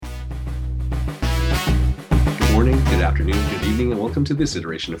Good afternoon, good evening, and welcome to this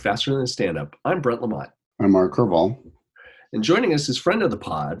iteration of Faster Than a Stand-Up. I'm Brent Lamont. I'm Mark Kerval. And joining us is friend of the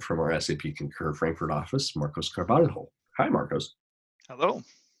pod from our SAP Concur Frankfurt office, Marcos Carvalho. Hi, Marcos. Hello.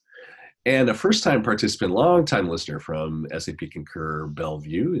 And a first-time participant, long-time listener from SAP Concur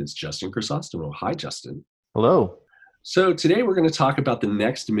Bellevue is Justin Chrysostomo. Hi, Justin. Hello. So today we're going to talk about the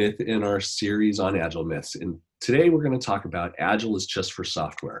next myth in our series on Agile myths. And today we're going to talk about Agile is just for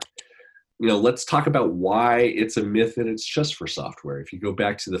software. Let's talk about why it's a myth that it's just for software. If you go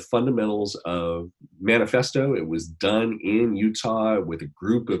back to the fundamentals of Manifesto, it was done in Utah with a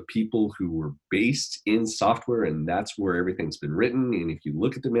group of people who were based in software, and that's where everything's been written. And if you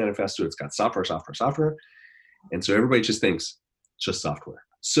look at the Manifesto, it's got software, software, software. And so everybody just thinks it's just software.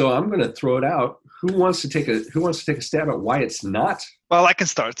 So I'm going to throw it out. Who wants to take a stab at why it's not? Well, I can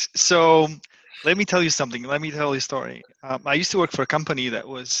start. So let me tell you something. Let me tell you a story. I used to work for a company that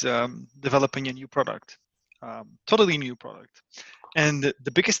was developing a new product, totally new product. And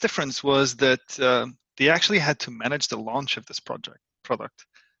the biggest difference was that they actually had to manage the launch of this product.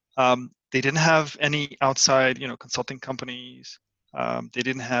 They didn't have any outside, consulting companies. They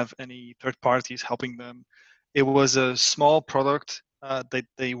didn't have any third parties helping them. It was a small product that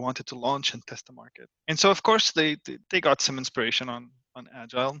they wanted to launch and test the market. And so, of course, they got some inspiration on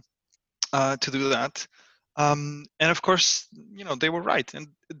Agile to do that. And of course, they were right. And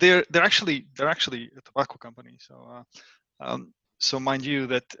they're actually a tobacco company. So mind you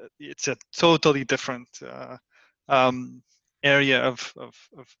that it's a totally different area of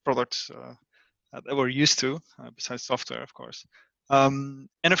products that we're used to, besides software, of course. And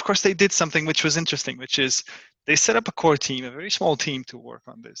of course, they did something which was interesting, which is they set up a core team, a very small team, to work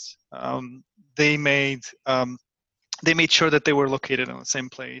on this. They made sure that they were located in the same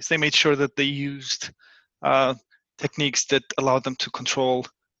place. They made sure that they used techniques that allowed them to control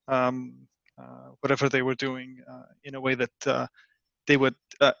whatever they were doing in a way that they would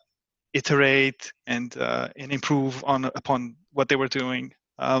iterate and improve upon what they were doing.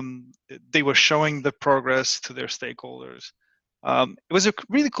 They were showing the progress to their stakeholders. It was a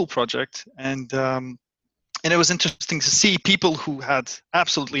really cool project, and it was interesting to see people who had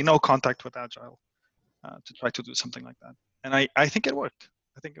absolutely no contact with Agile to try to do something like that. And I think it worked.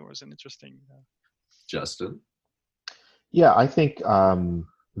 I think it was an interesting... Justin? Yeah, I think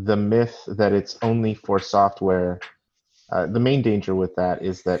the myth that it's only for software, the main danger with that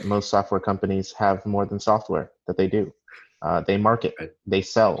is that most software companies have more than software that they do. They market, they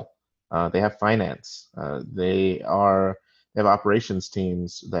sell, they have finance, they have operations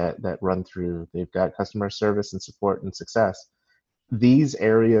teams that run through, they've got customer service and support and success. These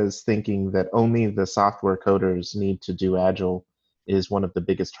areas thinking that only the software coders need to do Agile is one of the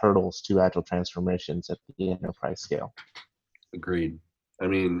biggest hurdles to Agile transformations at the enterprise scale. Agreed. I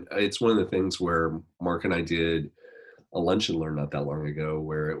mean, it's one of the things where Mark and I did a lunch and learn not that long ago,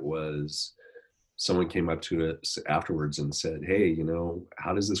 where it was someone came up to us afterwards and said, hey,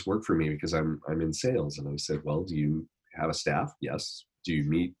 how does this work for me? Because I'm in sales. And I said, well, do you have a staff? Yes. Do you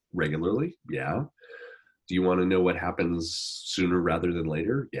meet regularly? Yeah. Do you want to know what happens sooner rather than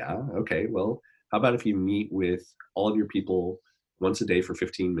later? Yeah. Okay. Well, how about if you meet with all of your people once a day for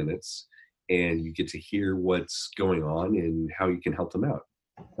 15 minutes and you get to hear what's going on and how you can help them out?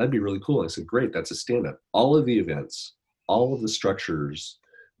 That'd be really cool. I said, great. That's a stand-up. All of the events, all of the structures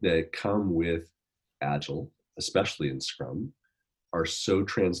that come with Agile, especially in Scrum, are so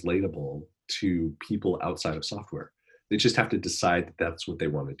translatable to people outside of software. They just have to decide that that's what they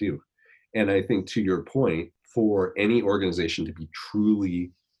want to do. And I think, to your point, for any organization to be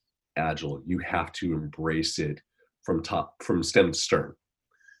truly Agile, you have to embrace it from stem to stern,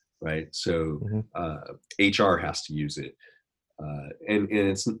 right? So HR has to use it. And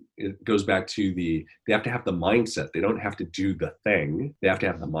it goes back to they have to have the mindset. They don't have to do the thing. They have to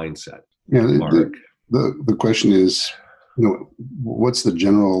have the mindset. Yeah, the question is, what's the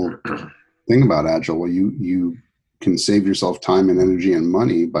general thing about Agile? Well, you can save yourself time and energy and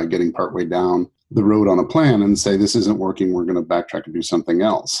money by getting partway down the road on a plan and say, this isn't working, we're going to backtrack and do something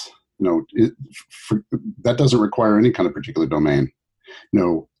else. That doesn't require any kind of particular domain.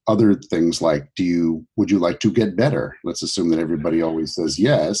 Other things like, would you like to get better? Let's assume that everybody always says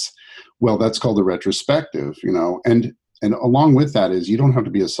yes. Well, that's called a retrospective, and along with that is you don't have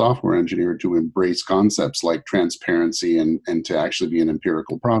to be a software engineer to embrace concepts like transparency and to actually be an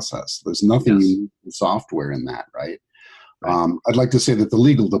empirical process. There's nothing you need in software in that, right? I'd like to say that the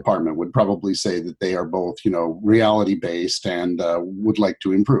legal department would probably say that they are both, reality based and would like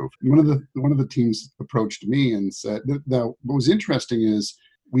to improve. One of the teams approached me and said, now what was interesting is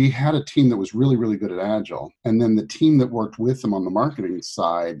we had a team that was really, really good at Agile. And then the team that worked with them on the marketing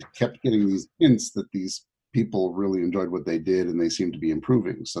side kept getting these hints that these people really enjoyed what they did and they seemed to be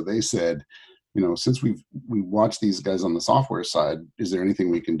improving. So they said, since we watched these guys on the software side, is there anything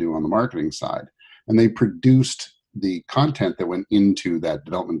we can do on the marketing side? And they produced the content that went into that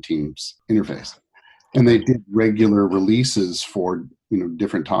development team's interface. And they did regular releases for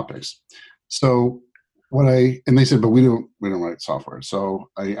different topics. So and they said, but we don't write software. So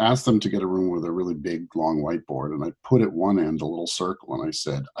I asked them to get a room with a really big, long whiteboard, and I put at one end a little circle, and I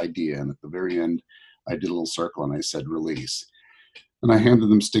said idea, and at the very end, I did a little circle, and I said release. And I handed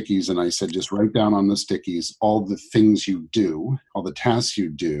them stickies, and I said, just write down on the stickies all the things you do, all the tasks you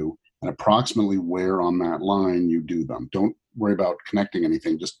do, and approximately where on that line you do them. Don't worry about connecting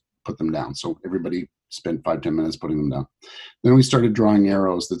anything, just put them down. So everybody spent 5-10 minutes putting them down. Then we started drawing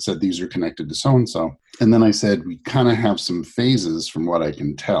arrows that said these are connected to so-and-so. And then I said, we kind of have some phases from what I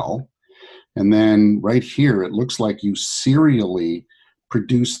can tell. And then right here, it looks like you serially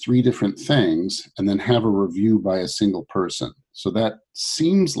produce 3 different things and then have a review by a single person. So that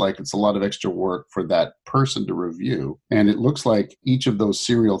seems like it's a lot of extra work for that person to review. And it looks like each of those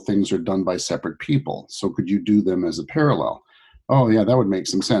serial things are done by separate people. So could you do them as a parallel? Oh, yeah, that would make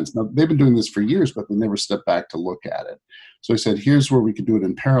some sense. Now, they've been doing this for years, but they never stepped back to look at it. So I said, here's where we could do it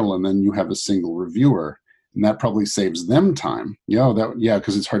in parallel, and then you have a single reviewer, and that probably saves them time.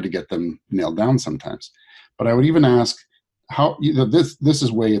 Because it's hard to get them nailed down sometimes. But I would even ask, how this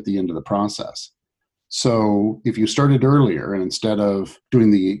is way at the end of the process. So if you started earlier, and instead of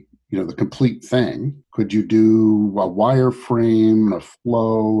doing the complete thing, could you do a wireframe, a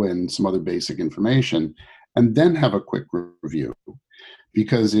flow, and some other basic information, and then have a quick review?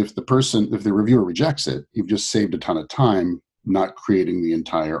 Because if the reviewer rejects it, you've just saved a ton of time not creating the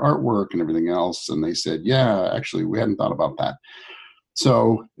entire artwork and everything else. And they said, yeah, actually, we hadn't thought about that.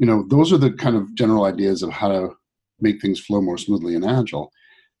 So, those are the kind of general ideas of how to make things flow more smoothly and agile.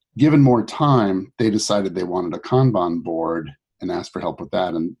 Given more time, they decided they wanted a Kanban board and asked for help with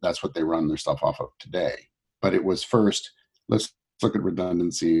that. And that's what they run their stuff off of today. But it was first, let's look at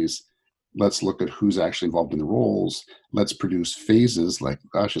redundancies. Let's look at who's actually involved in the roles. Let's produce phases like,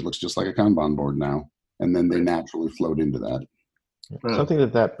 gosh, it looks just like a Kanban board now. And then they naturally flowed into that. Something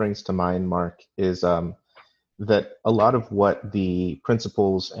that brings to mind, Mark, is that a lot of what the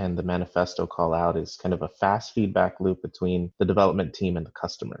principles and the manifesto call out is kind of a fast feedback loop between the development team and the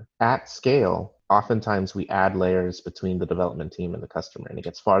customer. At scale, oftentimes we add layers between the development team and the customer, and it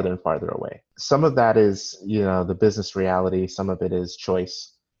gets farther and farther away. Some of that is, the business reality. Some of it is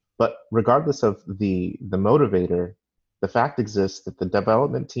choice. But regardless of the motivator, the fact exists that the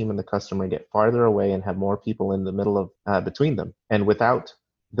development team and the customer get farther away and have more people in the middle of between them. And without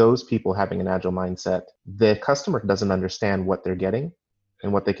those people having an agile mindset, the customer doesn't understand what they're getting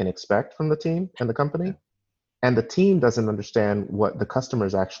and what they can expect from the team and the company. And the team doesn't understand what the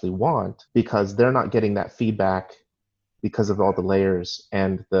customers actually want because they're not getting that feedback because of all the layers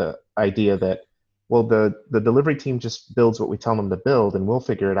and the idea that, well, the delivery team just builds what we tell them to build and we'll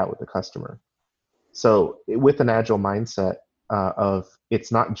figure it out with the customer. So with an agile mindset of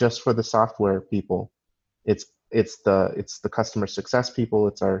it's not just for the software people, it's the customer success people,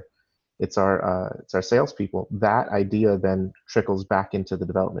 it's our sales people. That idea then trickles back into the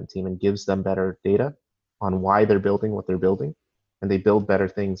development team and gives them better data on why they're building what they're building, and they build better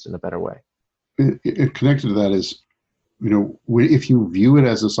things in a better way. Connected to that is, if you view it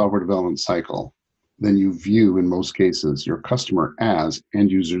as a software development cycle, then you view, in most cases, your customer as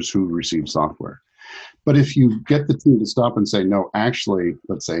end users who receive software. But if you get the team to stop and say, no, actually,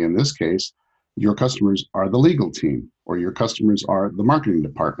 let's say in this case, your customers are the legal team or your customers are the marketing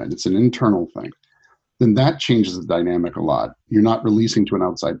department, it's an internal thing, then that changes the dynamic a lot. You're not releasing to an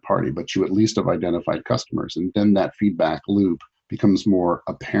outside party, but you at least have identified customers. And then that feedback loop becomes more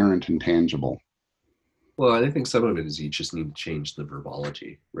apparent and tangible. Well, I think some of it is you just need to change the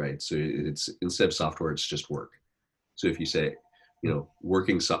verbology, right? So it's instead of software, it's just work. So if you say,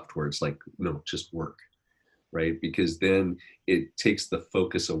 working software, it's like, no, just work, right? Because then it takes the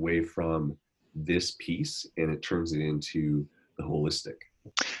focus away from this piece and it turns it into the holistic.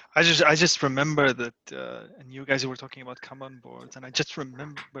 I just remember that, and you guys were talking about Kanban boards, and I just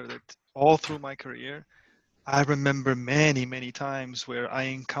remember that all through my career, I remember many times where I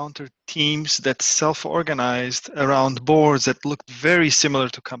encountered teams that self-organized around boards that looked very similar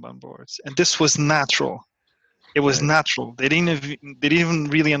to Kanban boards, and this was natural. It was natural. They didn't even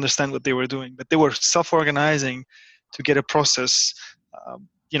really understand what they were doing, but they were self-organizing to get a process,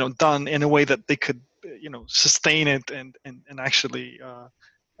 done in a way that they could, sustain it and actually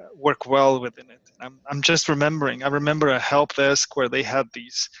work well within it. I'm just remembering. I remember a help desk where they had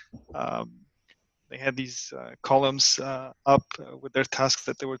these columns up with their tasks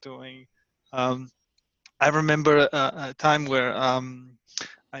that they were doing. I remember a time where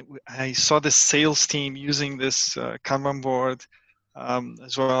I saw the sales team using this Kanban board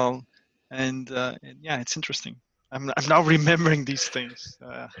as well, and yeah, it's interesting. I'm now remembering these things.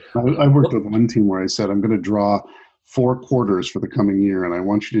 I worked with one team where I said, I'm going to draw 4 quarters for the coming year, and I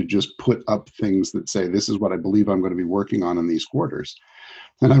want you to just put up things that say, this is what I believe I'm going to be working on in these quarters.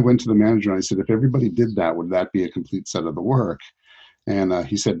 Then I went to the manager and I said, if everybody did that, would that be a complete set of the work? And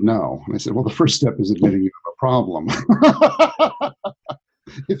he said, no. And I said, well, the first step is admitting you have a problem.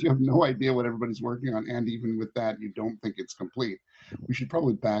 If you have no idea what everybody's working on, and even with that, you don't think it's complete, we should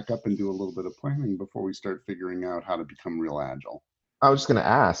probably back up and do a little bit of planning before we start figuring out how to become real agile. I was just going to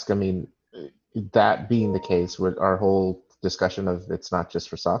ask, I mean, that being the case with our whole discussion of it's not just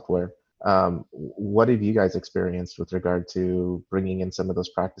for software, what have you guys experienced with regard to bringing in some of those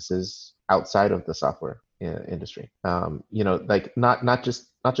practices outside of the software industry? You know, like not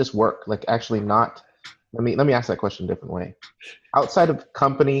just work, like actually not. Let me ask that question a different way. Outside of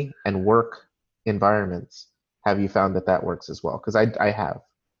company and work environments, have you found that works as well? Because I have.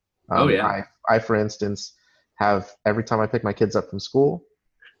 Oh yeah. I, for instance, have every time I pick my kids up from school,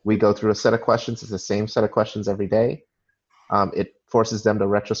 we go through a set of questions. It's the same set of questions every day. It forces them to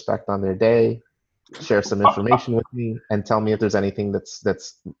retrospect on their day, share some information with me, and tell me if there's anything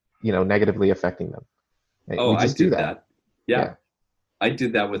that's negatively affecting them. Oh, I did that. Yeah. I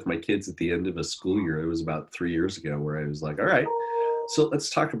did that with my kids at the end of a school year. It was about 3 years ago where I was like, all right, so let's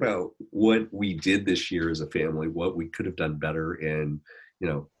talk about what we did this year as a family, what we could have done better, and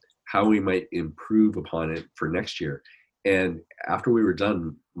how we might improve upon it for next year. And after we were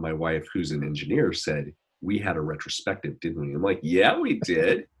done, my wife, who's an engineer, said, we had a retrospective, didn't we? I'm like, yeah, we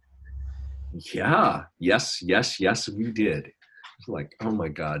did. Yeah, yes, we did. It's like, oh my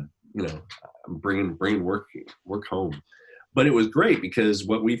God, I'm bringing work home. But it was great because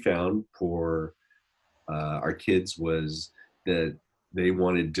what we found for our kids was that they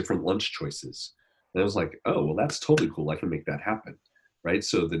wanted different lunch choices. And I was like, oh, well, that's totally cool. I can make that happen, right?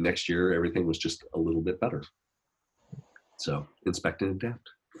 So the next year, everything was just a little bit better. So inspect and adapt.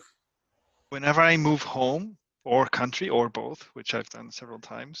 Whenever I move home or country or both, which I've done several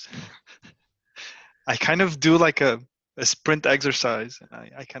times, I kind of do like a sprint exercise.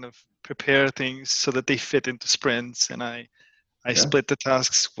 And I kind of prepare things so that they fit into sprints. And I split the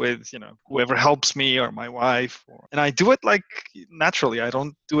tasks with, whoever helps me or my wife. And I do it like naturally. I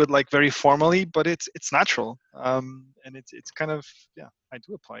don't do it like very formally, but it's natural. And it's kind of, I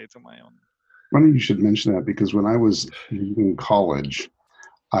do apply it to my own. Funny you should mention that, because when I was in college,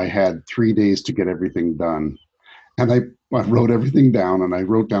 I had 3 days to get everything done. And I wrote everything down, and I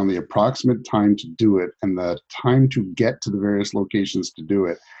wrote down the approximate time to do it and the time to get to the various locations to do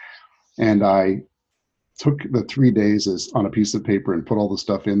it. And I took the 3 days on a piece of paper and put all the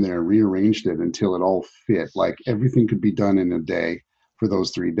stuff in there, rearranged it until it all fit. Like everything could be done in a day for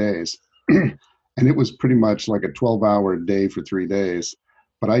those 3 days. And it was pretty much like a 12-hour day for 3 days.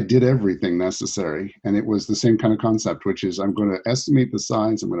 But I did everything necessary. And it was the same kind of concept, which is I'm going to estimate the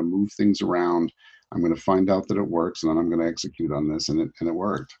size. I'm going to move things around. I'm going to find out that it works, and then I'm going to execute on this. And it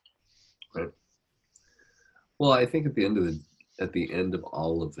worked. Right. Well, I think at the end of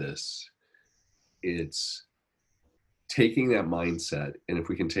all of this, it's taking that mindset. And if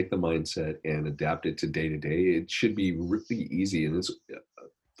we can take the mindset and adapt it to day to day, it should be really easy. And it's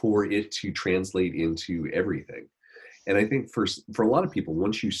for it to translate into everything. And I think for a lot of people,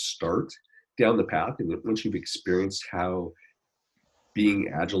 once you start down the path and once you've experienced how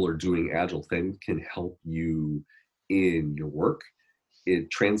being agile or doing agile things can help you in your work, it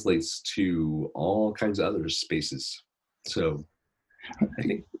translates to all kinds of other spaces. So I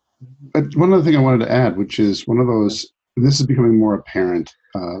think one other thing I wanted to add, which is one of those, this is becoming more apparent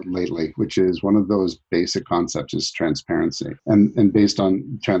lately, which is one of those basic concepts is transparency. And based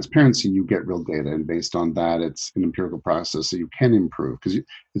on transparency, you get real data. And based on that, it's an empirical process. So you can improve, because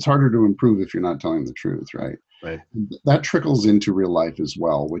it's harder to improve if you're not telling the truth, right? Right. That trickles into real life as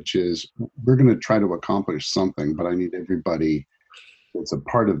well, which is we're going to try to accomplish something, but I need everybody that's a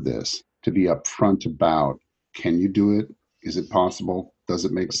part of this to be upfront about, can you do it? Is it possible? Does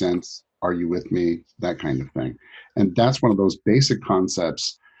it make sense? Are you with me? That kind of thing. And that's one of those basic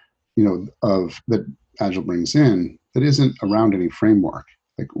concepts, of that Agile brings in that isn't around any framework.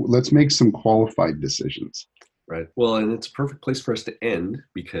 Like, let's make some qualified decisions. Right. Well, and it's a perfect place for us to end,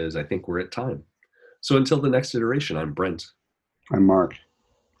 because I think we're at time. So until the next iteration, I'm Brent. I'm Mark.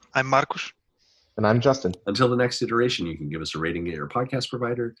 I'm Marcus. And I'm Justin. Until the next iteration, you can give us a rating at your podcast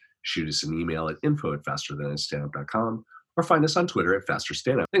provider, shoot us an email at info@fasterthanstandup.com, or find us on Twitter at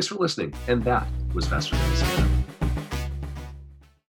FasterStandup. Thanks for listening. And that was Faster Than a Standup.